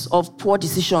because of poor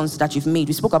decisions that you've made.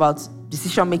 We spoke about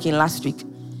decision making last week.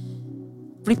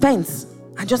 Repent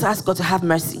and just ask God to have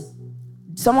mercy.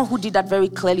 Someone who did that very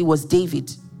clearly was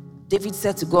David. David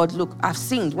said to God, look, I've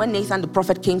sinned. When Nathan the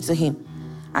prophet came to him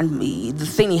and the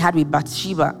thing he had with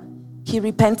Bathsheba, he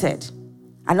repented.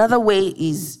 Another way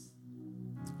is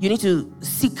you need to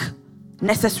seek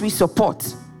necessary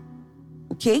support.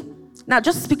 Okay? Now,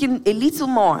 just speaking a little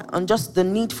more on just the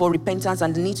need for repentance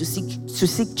and the need to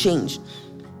seek change.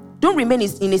 Don't remain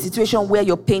in a situation where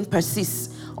your pain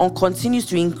persists or continues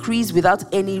to increase without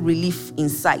any relief in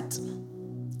sight.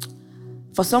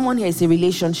 For someone here, it's a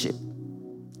relationship.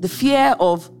 The fear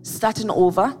of starting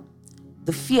over,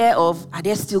 the fear of, are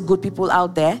there still good people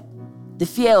out there? The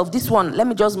fear of this one, let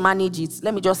me just manage it,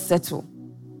 let me just settle.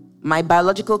 My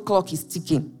biological clock is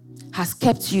ticking, has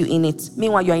kept you in it.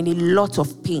 Meanwhile, you're in a lot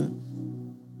of pain.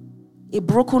 A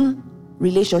broken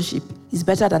relationship is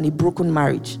better than a broken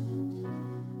marriage.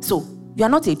 So you are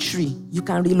not a tree. You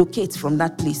can relocate from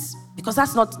that place, because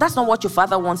that's not what your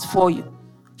Father wants for you.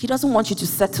 He doesn't want you to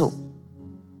settle.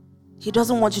 He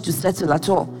doesn't want you to settle at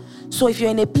all. So if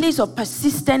you're in a place of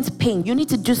persistent pain, you need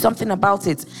to do something about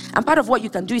it. And part of what you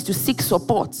can do is to seek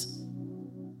support.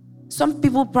 Some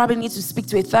people probably need to speak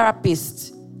to a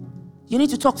therapist. You need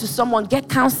to talk to someone, get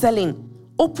counseling,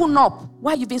 open up.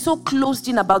 Why? You've been so closed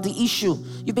in about the issue.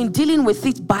 You've been dealing with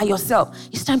it by yourself.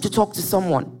 It's time to talk to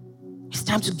someone. It's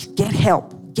time to get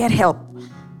help. Get help.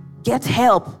 Get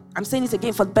help. I'm saying this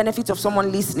again for the benefit of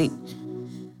someone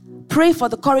listening. Pray for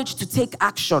the courage to take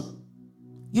action.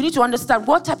 You need to understand,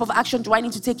 what type of action do I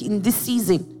need to take in this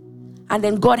season? And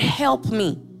then, God, help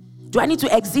me. Do I need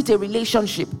to exit a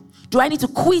relationship? Do I need to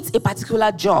quit a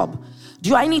particular job?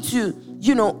 Do I need to,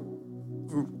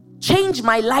 change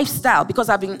my lifestyle because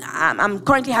I'm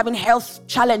currently having health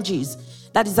challenges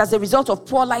that is as a result of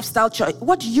poor lifestyle choice?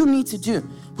 What do you need to do?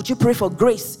 Would you pray for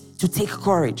grace to take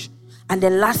courage? And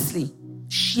then lastly,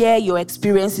 share your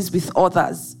experiences with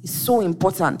others. It's so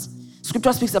important.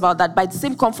 Scripture speaks about that. By the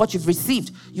same comfort you've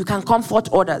received, you can comfort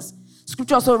others.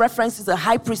 Scripture also references a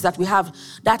high priest that we have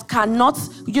that cannot,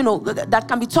 that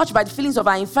can be touched by the feelings of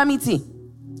our infirmity.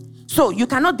 So you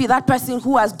cannot be that person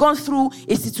who has gone through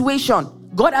a situation.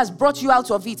 God has brought you out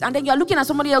of it. And then you're looking at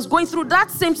somebody else going through that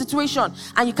same situation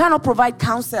and you cannot provide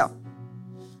counsel.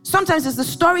 Sometimes it's the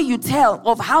story you tell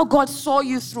of how God saw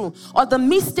you through, or the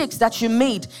mistakes that you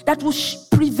made that will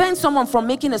prevent someone from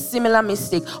making a similar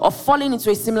mistake or falling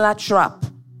into a similar trap.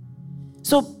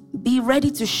 So be ready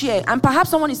to share. And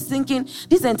perhaps someone is thinking,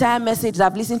 this entire message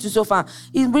that I've listened to so far,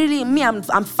 is really me, I'm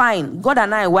fine. God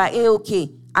and I, we're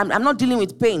A-okay. I'm not dealing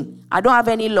with pain. I don't have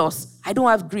any loss. I don't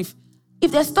have grief.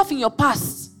 If there's stuff in your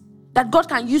past that God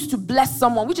can use to bless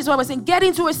someone, which is why we're saying get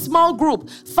into a small group.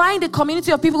 Find a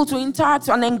community of people to interact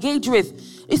and engage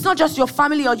with. It's not just your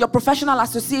family or your professional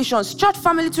associations. Church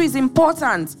family too is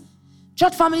important.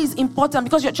 Church family is important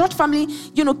because your church family,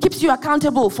 keeps you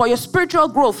accountable for your spiritual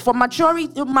growth, for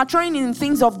maturing in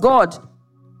things of God.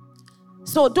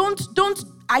 So don't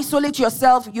isolate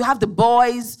yourself. You have the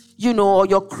boys, or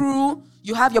your crew.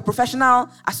 You have your professional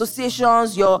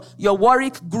associations, your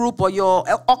Warwick group or your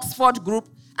Oxford group.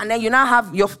 And then you now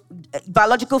have your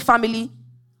biological family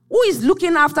who is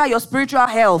looking after your spiritual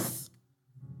health.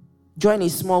 Join a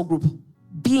small group.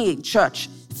 Be a church.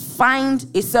 Find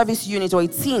a service unit or a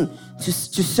team to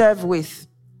serve with.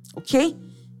 Okay?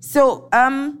 So,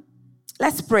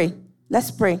 let's pray.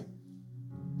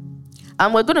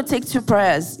 And we're going to take 2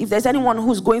 prayers. If there's anyone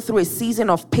who's going through a season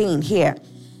of pain here,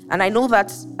 and I know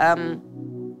that, I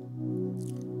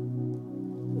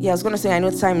was going to say I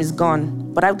know time is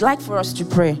gone, but I would like for us to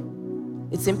pray.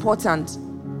 It's important.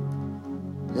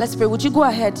 Let's pray. Would you go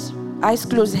ahead, eyes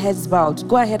closed, heads bowed.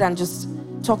 Go ahead and just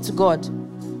talk to God.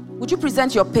 Would you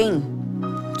present your pain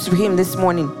to Him this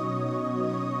morning?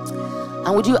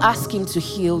 And would you ask Him to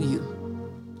heal you?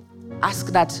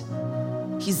 Ask that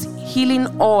His healing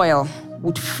oil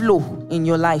would flow in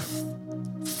your life.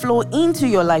 Flow into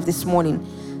your life this morning.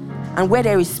 And where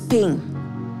there is pain,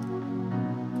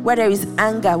 where there is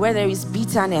anger, where there is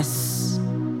bitterness,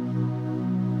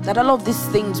 that all of these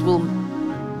things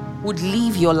would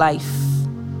leave your life.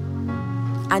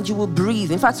 And you will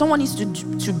breathe. In fact, someone needs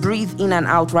to breathe in and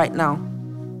out right now,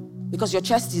 because your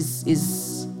chest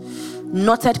is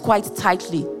knotted quite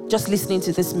tightly just listening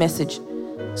to this message.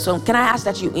 So can I ask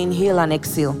that you inhale and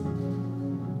exhale?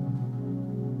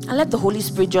 And let the Holy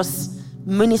Spirit just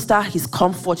minister His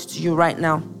comfort to you right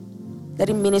now. Let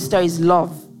Him minister His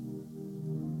love.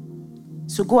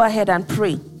 So go ahead and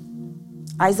pray.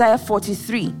 Isaiah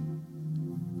 43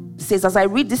 says, as I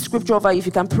read this scripture over, if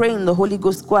you can pray in the Holy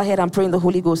Ghost, go ahead and pray in the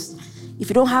Holy Ghost. If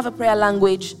you don't have a prayer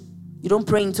language, you don't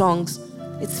pray in tongues,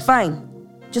 it's fine.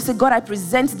 Just say, God, I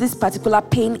present this particular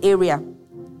pain area.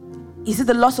 Is it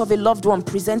the loss of a loved one?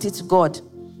 Present it to God.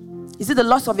 Is it the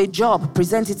loss of a job?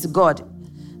 Present it to God.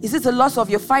 Is it the loss of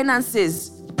your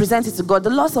finances? Present it to God. The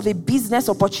loss of a business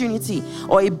opportunity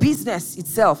or a business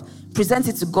itself, present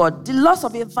it to God. The loss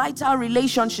of a vital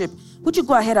relationship, would you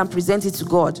go ahead and present it to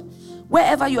God?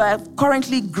 Wherever you are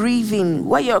currently grieving,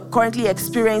 where you're currently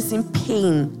experiencing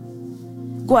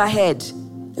pain, go ahead.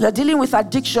 You're dealing with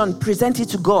addiction, present it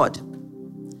to God.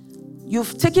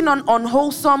 You've taken on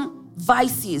unwholesome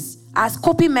vices as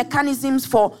coping mechanisms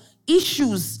for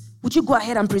issues, would you go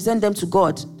ahead and present them to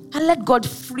God? And let God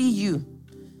free you.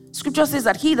 Scripture says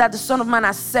that he that the Son of Man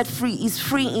has set free is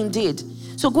free indeed.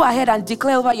 So go ahead and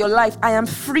declare over your life, I am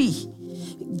free.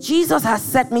 Jesus has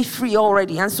set me free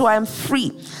already, and so I am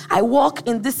free. I walk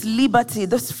in this liberty,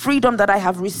 this freedom that I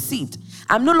have received.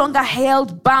 I'm no longer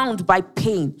held bound by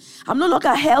pain. I'm no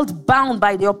longer held bound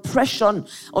by the oppression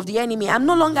of the enemy. I'm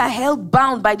no longer held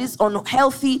bound by this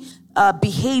unhealthy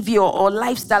behavior or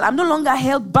lifestyle. I'm no longer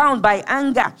held bound by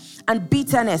anger and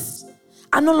bitterness.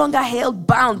 I'm no longer held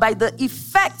bound by the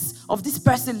effects of this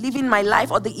person living my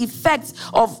life or the effects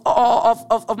of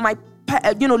my,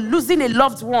 losing a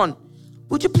loved one.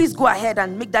 Would you please go ahead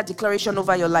and make that declaration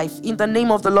over your life in the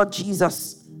name of the Lord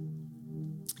Jesus?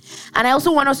 And I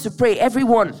also want us to pray, every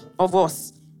one of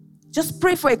us, just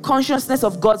pray for a consciousness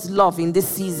of God's love in this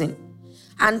season.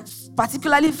 And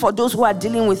particularly for those who are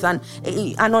dealing with an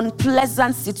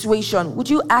unpleasant situation, would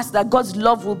you ask that God's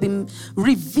love will be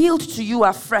revealed to you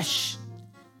afresh?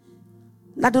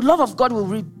 That the love of God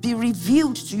will be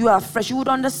revealed to you afresh. You would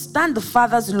understand the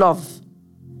Father's love.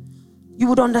 You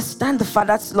would understand the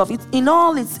Father's love. In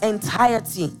all its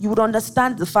entirety, you would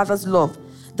understand the Father's love.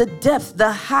 The depth,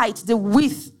 the height, the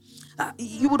width.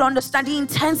 You would understand the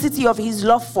intensity of His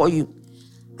love for you.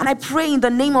 And I pray in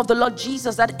the name of the Lord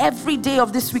Jesus that every day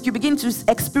of this week you begin to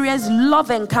experience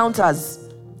love encounters,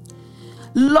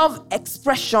 love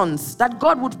expressions, that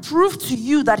God would prove to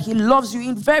you that He loves you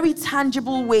in very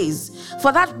tangible ways.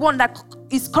 For that one that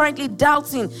is currently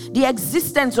doubting the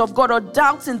existence of God or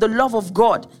doubting the love of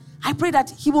God, I pray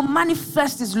that He will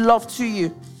manifest His love to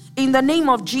you. In the name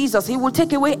of Jesus, He will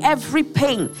take away every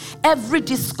pain, every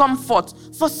discomfort.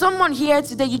 For someone here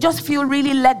today, you just feel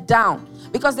really let down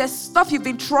because there's stuff you've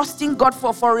been trusting God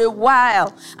for a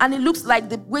while, and it looks like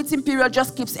the waiting period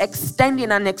just keeps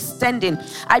extending and extending.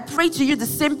 I pray to you the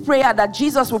same prayer that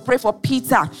Jesus will pray for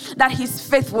Peter, that his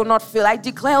faith will not fail. I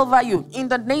declare over you, in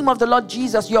the name of the Lord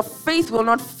Jesus, your faith will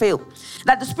not fail.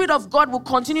 That the Spirit of God will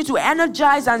continue to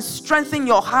energize and strengthen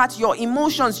your heart, your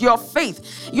emotions, your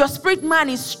faith. Your spirit man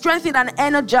is strengthened and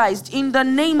energized in the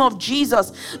name of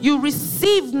Jesus. You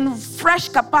receive fresh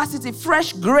capacity,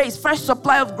 fresh grace, fresh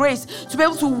supply of grace to be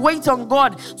able to wait on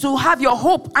God, to have your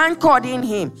hope anchored in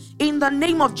Him. In the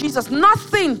name of Jesus,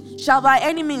 nothing shall by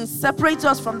any means separate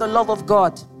us from the love of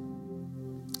God.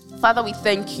 Father, we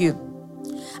thank you.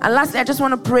 And lastly, I just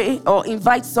want to pray or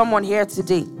invite someone here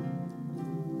today.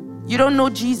 You don't know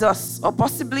Jesus, or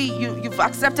possibly you've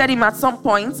accepted Him at some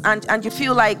point and you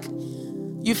feel like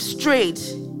you've strayed.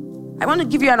 I want to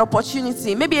give you an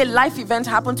opportunity. Maybe a life event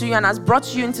happened to you and has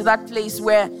brought you into that place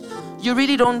where you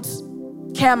really don't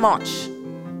care much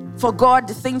for God,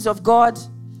 the things of God.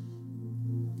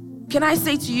 Can I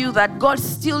say to you that God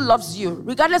still loves you,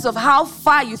 regardless of how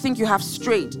far you think you have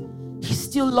strayed? He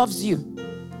still loves you.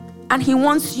 And He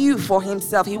wants you for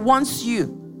Himself. He wants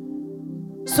you.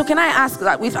 So can I ask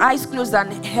that with eyes closed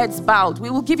and heads bowed, we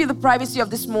will give you the privacy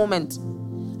of this moment.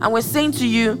 And we're saying to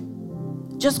you,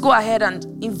 just go ahead and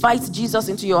invite Jesus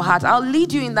into your heart. I'll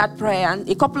lead you in that prayer, and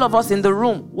a couple of us in the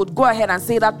room would go ahead and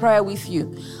say that prayer with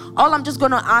you. All I'm just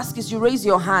going to ask is you raise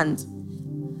your hand.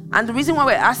 And the reason why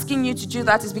we're asking you to do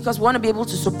that is because we want to be able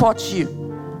to support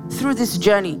you through this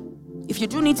journey. If you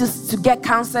do need to get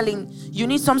counseling, you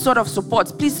need some sort of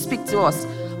support, please speak to us.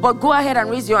 But go ahead and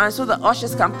raise your hand so the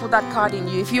ushers can put that card in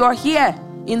you. If you are here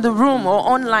in the room or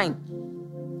online,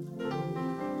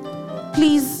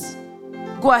 please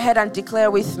go ahead and declare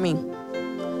with me.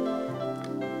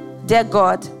 Dear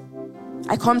God,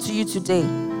 I come to you today.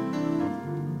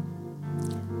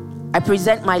 I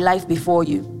present my life before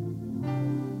you.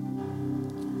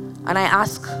 And I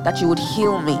ask that you would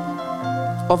heal me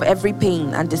of every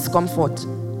pain and discomfort.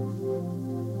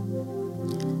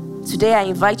 Today I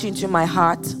invite you into my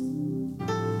heart,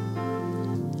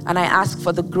 and I ask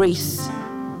for the grace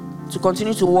to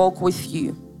continue to walk with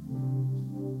you.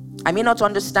 I may not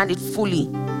understand it fully,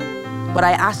 but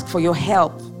I ask for your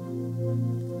help.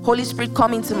 Holy Spirit,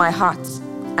 come into my heart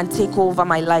and take over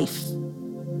my life.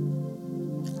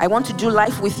 I want to do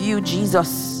life with you,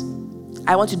 Jesus.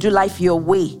 I want to do life your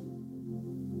way.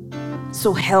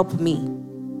 So help me.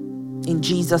 In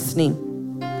Jesus'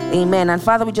 name. Amen. And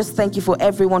Father, we just thank you for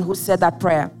everyone who said that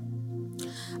prayer.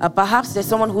 Perhaps there's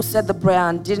someone who said the prayer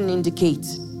and didn't indicate.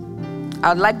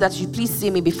 I'd like that you please see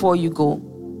me before you go.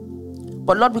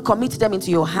 But Lord, we commit them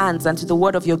into your hands and to the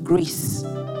word of your grace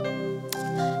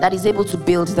that is able to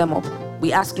build them up.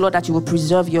 We ask, Lord, that you will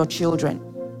preserve your children.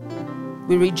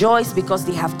 We rejoice because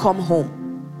they have come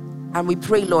home. And we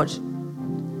pray, Lord,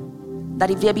 that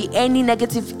if there be any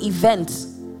negative event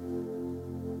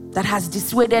that has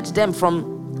dissuaded them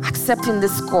from accepting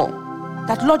this call,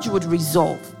 that Lord, you would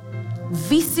resolve.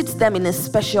 Visit them in a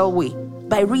special way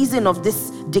by reason of this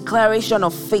declaration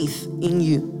of faith in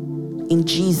you. In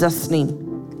Jesus'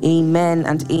 name, amen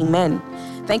and amen.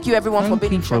 Thank you everyone for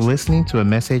being Thank you for listening to a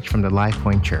message from the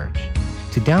LifePoint Church.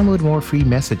 To download more free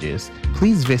messages,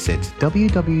 please visit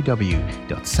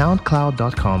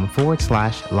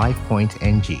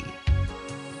www.soundcloud.com/lifepointng.